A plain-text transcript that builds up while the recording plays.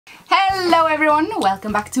Hello everyone,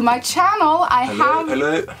 welcome back to my channel.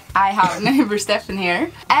 Hello. I have neighbor Stefan here,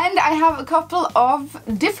 and I have a couple of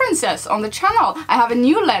differences on the channel. I have a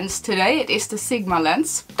new lens today, it is the Sigma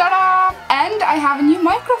lens. Ta-da! And I have a new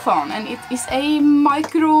microphone, and it is a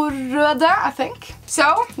micro Røde, I think.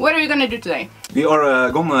 So, what are you gonna do today? We are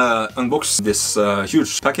gonna unbox this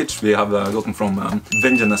huge package we have gotten from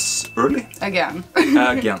Vengeance Early. Again.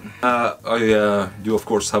 Again. I do of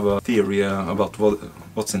course have a theory about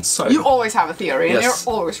what's inside. You always have a theory, yes. And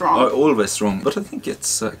you're always wrong. Always wrong, but I think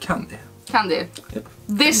it's candy. Candy? Yep.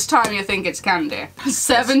 This time you think it's candy.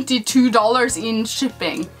 $72 in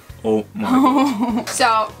shipping. Oh my god.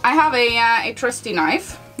 So, I have a trusty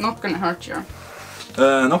knife. Not gonna hurt you.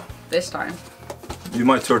 No. This time. You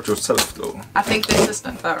might hurt yourself though. I think this is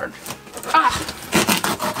the third. Ah!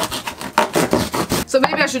 So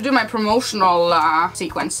maybe I should do my promotional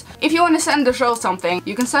sequence. If you want to send the show something,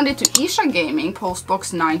 you can send it to Ircha Gaming,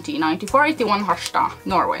 Postboks 90, 9481 Harstad,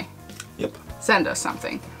 Norway. Yep. Send us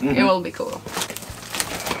something. It will be cool.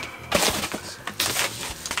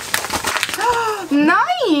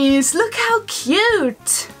 Nice! Look how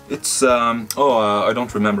cute! It's, I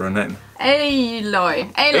don't remember her name.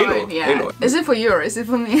 Aloy. Aloy, yeah. Aloy. Is it for you or is it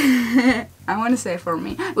for me? I want to say for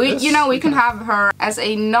me. Yes, you know, we can have her as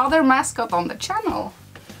another mascot on the channel.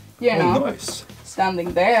 You know, oh, nice.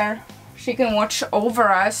 Standing there. She can watch over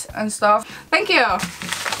us and stuff. Thank you.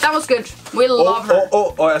 That was good. We love her.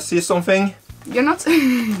 Oh, I see something. You're not...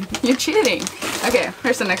 You're cheating. Okay,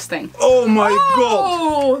 here's the next thing. Oh my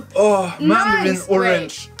god! Oh, mandarin nice.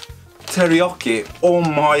 orange teriyaki. Oh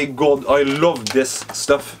my god, I love this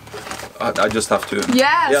stuff. I just have to.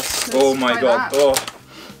 Yes. Oh my god. That.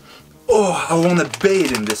 Oh, I want to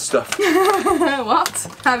bathe in this stuff. What?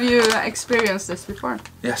 Have you experienced this before?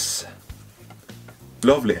 Yes.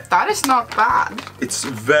 Lovely. That is not bad. It's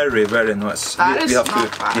very, very nice. We have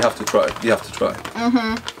to try. We have to try.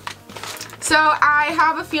 So I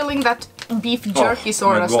have a feeling that beef jerky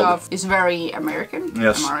sort of stuff is very American.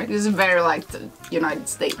 Yes. Right? This is very like the United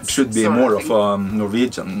States. It should be more of a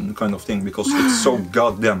Norwegian kind of thing because it's so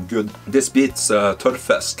goddamn good. This beats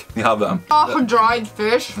tørrfisk. We have dried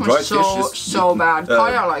fish. Dried fish is so bad.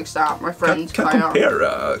 Kaya likes that. My friend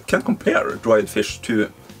Kaya. Can't compare dried fish to.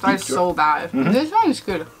 That is so bad. This one is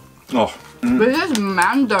good. Oh. This is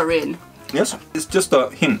mandarin. Yes. It's just a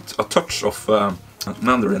hint, a touch of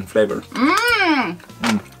mandarin flavor.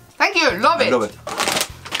 Thank you. Love it. I love it.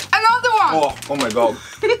 Another one. Oh my god.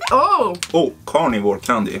 Oh, carnivore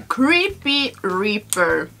candy. Creepy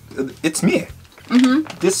Reaper. It's me.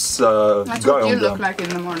 This That's guy what you on look like in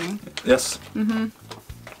the morning. Yes.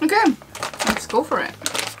 Okay, let's go for it.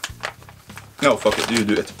 No, fuck it, you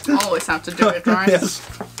do it. Always have to do it, right? Yes.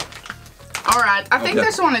 Alright, I think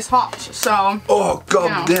this one is hot, so... Oh,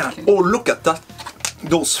 god damn. Oh, look at that.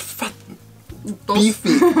 Those fat,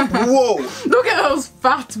 beefy. Whoa. Look at those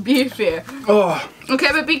fat beefy. Oh.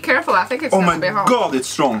 Okay, but be careful, I think it's gonna be hot. Oh my god, it's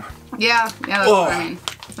strong. Yeah, that's what I mean.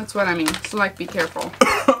 That's what I mean. So like, be careful.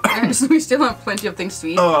 And we still have plenty of things to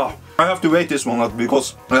eat. I have to wait this one up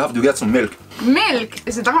because I have to get some milk. Milk?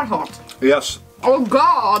 Is it that hot? Yes. Oh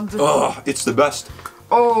god! Oh, it's the best.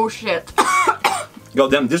 Oh shit. God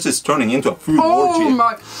damn, this is turning into a food orgy. Oh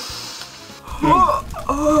my...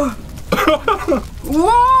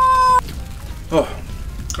 Whoa! Oh.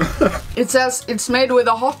 It says it's made with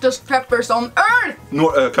the hottest peppers on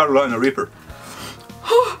earth! Carolina Reaper.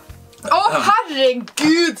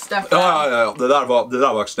 Herregud, Stefan! Ja, det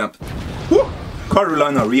där var extremt.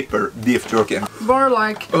 Carolina Reaper beef jerky. More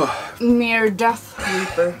like near death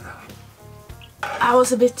Reaper. That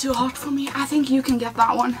was a bit too hot for me. I think you can get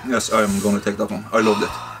that one. Yes, I'm gonna take that one. I loved it.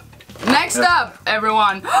 Next up,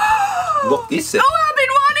 everyone. What is it? Oh, I've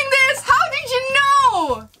been wanting this! How did you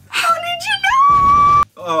know? How did you know?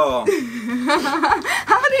 Oh.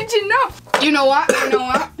 How did you know? You know what? You know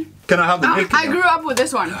what? Can I have the milk I again? grew up with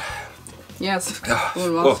this one. Yes.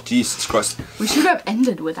 Oh, Jesus Christ. We should have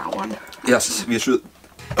ended with that one. Yes, we should.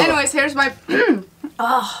 Anyways, here's my...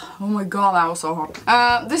 oh my god, that was so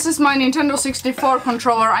hot. This is my Nintendo 64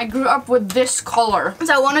 controller. I grew up with this color.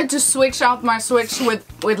 So I wanted to switch out my Switch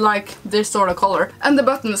with like this sort of color. And the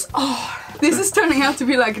buttons. Oh, this is turning out to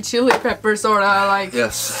be like a chili pepper sort of like...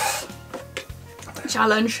 Yes.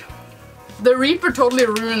 Challenge. The Reaper totally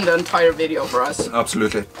ruined the entire video for us.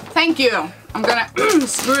 Absolutely. Thank you. I'm gonna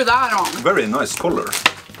screw that on. Very nice color.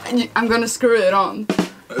 I'm gonna screw it on.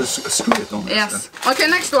 Screw it on. Yes. Okay,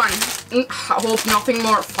 next one. I hope nothing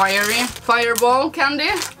more fiery. Fireball candy.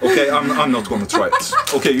 Okay, I'm not gonna try it.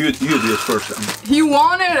 Okay, you do it first then. He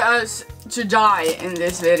wanted us to die in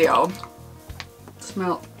this video.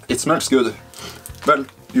 Smell. It smells good. Well,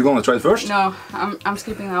 You gonna try it first? No, I'm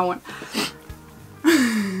skipping that one.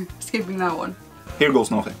 Skipping that one. Here goes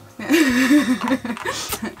nothing.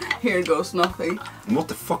 Here goes nothing. What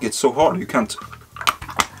the fuck? It's so hard. You can't.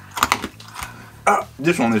 Ah,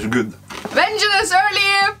 this one is good. Vengeance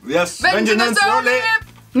early! Yes, Vengeance early!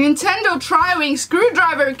 Nintendo Tri-Wing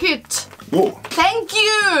screwdriver kit. Whoa. Thank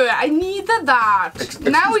you! I needed that.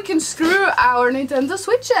 Now we can screw our Nintendo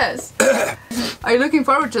Switches. Are you looking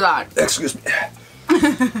forward to that? Excuse me.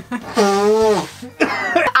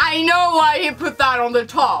 I know why he put that on the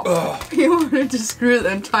top. He wanted to screw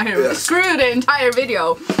the entire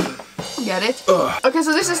video. Get it? Okay,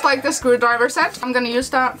 so this is like the screwdriver set. I'm gonna use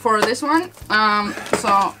that for this one.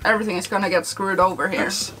 So everything is gonna get screwed over here.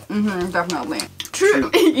 Yes. Definitely.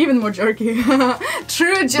 True. Even more jerky.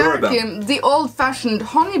 True jerky. Bourbon. The old-fashioned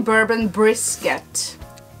honey bourbon brisket.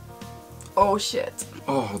 Oh shit.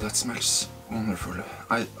 Oh, that smells wonderful.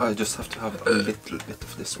 I just have to have a little bit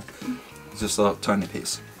of this one. Just a tiny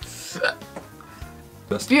piece.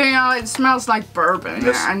 Best. You know, it smells like bourbon.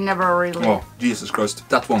 Yes. I never really... Oh, Jesus Christ.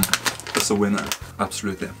 That one is a winner.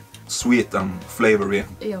 Absolutely. Sweet and flavory.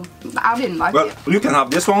 Ew. I didn't like Well, it. you can have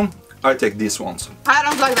this one. I take these ones. I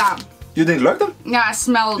don't like that. You didn't like them? Yeah, I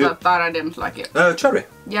smelled it, but I didn't like it. Cherry.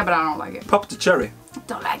 Yeah, but I don't like it. Pop the cherry.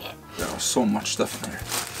 Don't like it. There's so much stuff in here.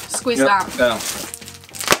 Squeeze that. Yeah.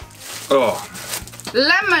 Oh.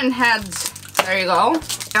 Lemon heads. There you go.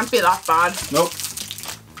 Can't be that bad. Nope.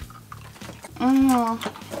 Oh!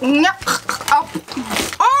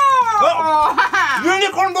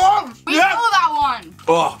 Unicorn ball! We know that one.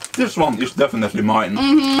 Oh, this one is definitely mine.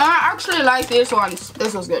 I actually like these ones.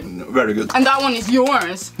 This was good. Very good. And that one is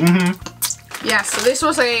yours. Yes, so this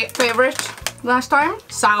was a favorite last time.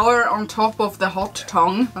 Sour on top of the hot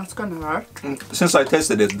tongue. That's gonna hurt. Since I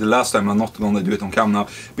tasted it the last time, I'm not gonna do it on cam now.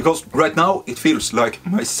 Because right now, it feels like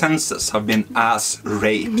my senses have been ass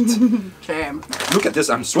raped. Same. Look at this,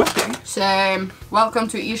 I'm sweating. Same. Welcome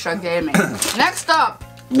to Ircha Gaming. Next up.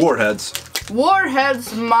 Warheads.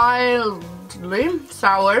 Warheads mildly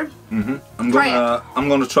sour. I'm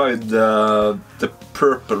gonna try the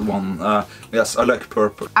purple one. Yes, I like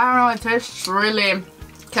purple. I don't know, it tastes really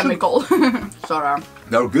chemical. Sorta.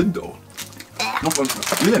 They're good though.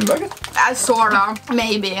 You didn't like it? Sorta,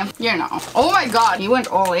 maybe, you know. Oh my god, he went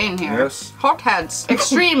all in here. Yes. Hotheads,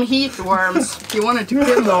 extreme heat worms. He wanted to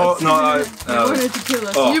kill us. No, He wanted to kill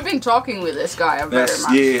us. Oh. You've been talking with this guy very yes,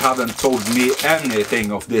 much. you haven't told me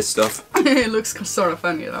anything of this stuff. It looks sort of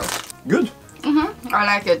funny though. Good. I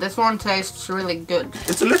like it. This one tastes really good.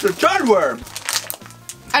 It's a little child worm.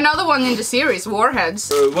 Another one in the series, Warheads.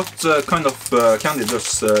 What kind of candy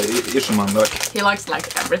does Irchaman like? He likes like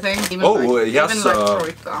everything. Even he has, even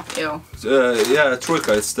like Troika. Ew. Yeah,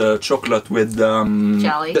 Troika is the chocolate with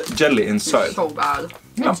Jelly. Jelly inside. It's so bad.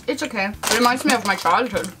 Yeah. It's okay. It reminds me of my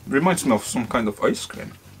childhood. Reminds me of some kind of ice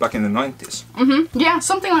cream back in the 90s. Yeah,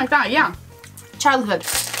 something like that, yeah. Childhood.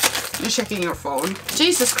 You're checking your phone.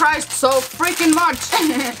 Jesus Christ, so freaking much!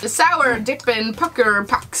 The sour dippin' pucker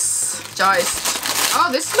packs. Just. Oh,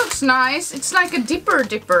 this looks nice. It's like a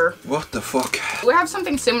dipper. What the fuck? We have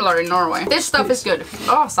something similar in Norway. This stuff is good.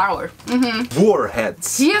 Oh, sour.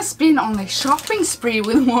 Warheads. He has been on a shopping spree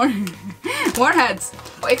with warheads.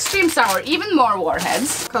 Extreme sour, even more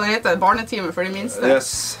warheads. Kan det heta barnetimen för det minsta?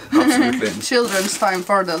 Yes, absolutely. Children's time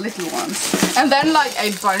for the little ones. And then like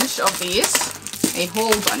a bunch of these. A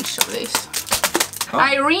whole bunch of these. Huh?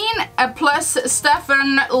 Irene plus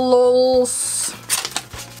Stefan lols.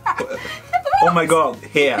 Oh my god,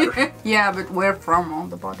 hair. Yeah, but where from on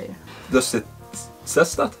the body? Does it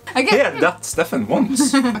says that? Again. Yeah, that Stefan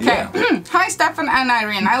wants. Okay. Yeah. Hi Stefan and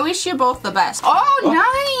Irene. I wish you both the best. Oh,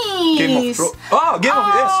 nice! Game of Thrones. Oh, Game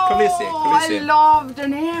of yes, Khaleesi. I love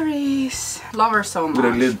Daenerys. Love her so much.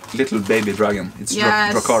 With a little baby dragon. It's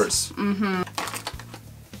Yes. Dracarys.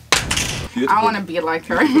 I want to be like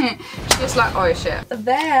her. She's like, oh shit.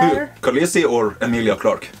 There. Who? Khaleesi or Emilia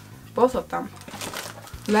Clarke? Both of them.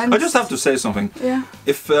 I just have to say something. Yeah.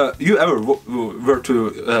 If you ever were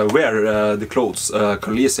to wear the clothes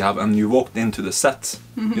Khaleesi have and you walked into the set,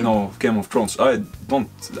 you know, Game of Thrones, I don't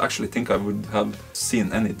actually think I would have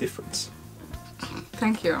seen any difference.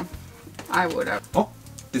 Thank you. I would have. Oh,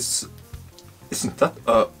 isn't that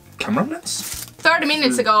a camera lens? 30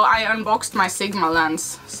 minutes ago I unboxed my Sigma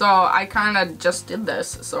lens, so I kind of just did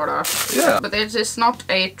this, sort of. Yeah. But it is not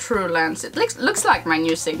a true lens. It looks like my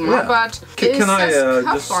new Sigma, Yeah. but it says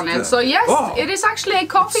cup just, on it. So yes, wow. it is actually a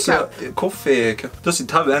coffee cup. Coffee cup. Does it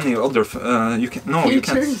have any other? You can. No, you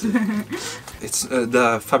can't. It's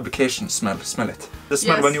the fabrication smell. Smell it. The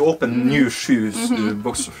smell Yes. when you open new shoes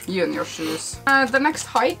boxers. You and your shoes. The next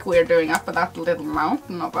hike we're doing up that little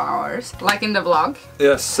mountain of ours, like in the vlog.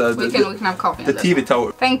 Yes. We can have coffee. The TV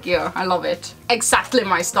tower. Thank you. I love it. Exactly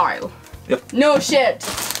my style. Yep. No shit.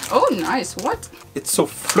 Oh, nice. What? It's so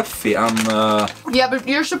fluffy and. Yeah, but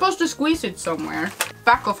you're supposed to squeeze it somewhere.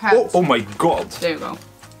 Back of head. Oh my god. There you go.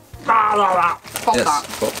 Pop Yes. that.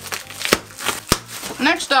 Pop.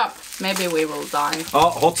 Next up, maybe we will die.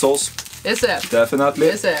 Hot sauce. Is it? Definitely.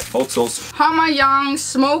 Is it? Hot sauce. Hamayang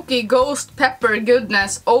smoky ghost pepper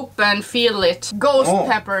goodness. Open, feel it. Ghost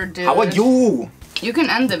pepper, dude. How are you? You can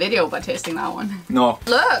end the video by tasting that one. No.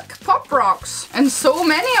 Look, P.O.BOX. And so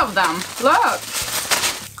many of them. Look.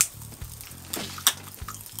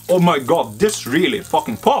 Oh my god, this really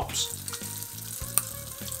fucking pops.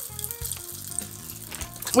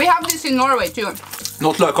 We have this in Norway too.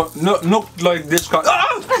 Not like this kind.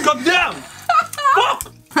 Ah! God damn! Fuck!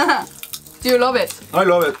 Do you love it? I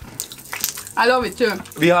love it. I love it too.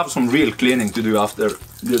 We have some real cleaning to do after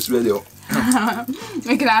this video.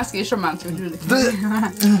 We can ask Ircha to do this.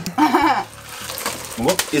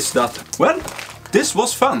 What is that? Well, this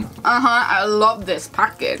was fun. I love this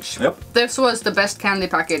package. Yep. This was the best candy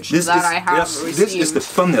package I have received. This is the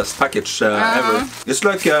funniest package ever. It's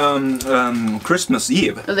like Christmas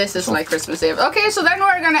Eve. This is like Christmas Eve. Okay, so then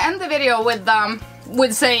we're gonna end the video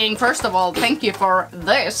with saying, first of all, thank you for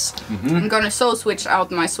this. I'm gonna switch out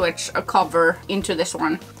my Switch cover into this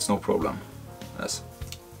one. It's no problem. Yes.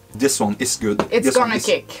 This one is good. It's gonna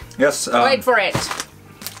kick. Yes. Wait for it.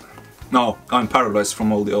 No, I'm paralyzed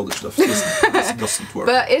from all the other stuff. This doesn't work.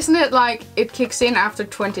 But isn't it like it kicks in after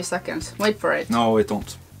 20 seconds? Wait for it. No, it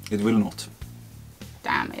don't. It will not.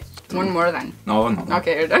 Damn it. One more then. No.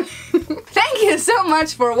 Okay, you're done. Thank you so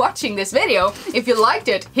much for watching this video. If you liked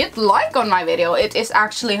it, hit like on my video. It is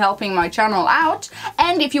actually helping my channel out.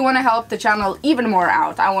 And if you want to help the channel even more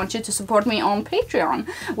out, I want you to support me on Patreon,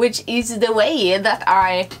 which is the way that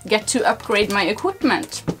I get to upgrade my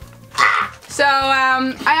equipment. So,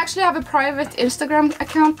 I actually have a private Instagram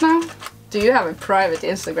account now. Do you have a private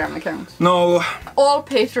Instagram account? No. All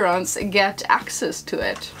patrons get access to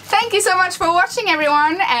it. Thank you so much for watching,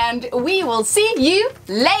 everyone, and we will see you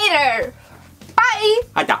later. Bye!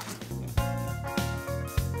 Ada.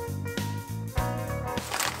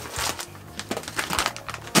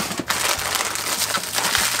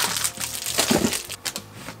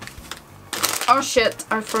 Oh shit,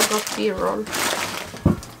 I forgot B-roll.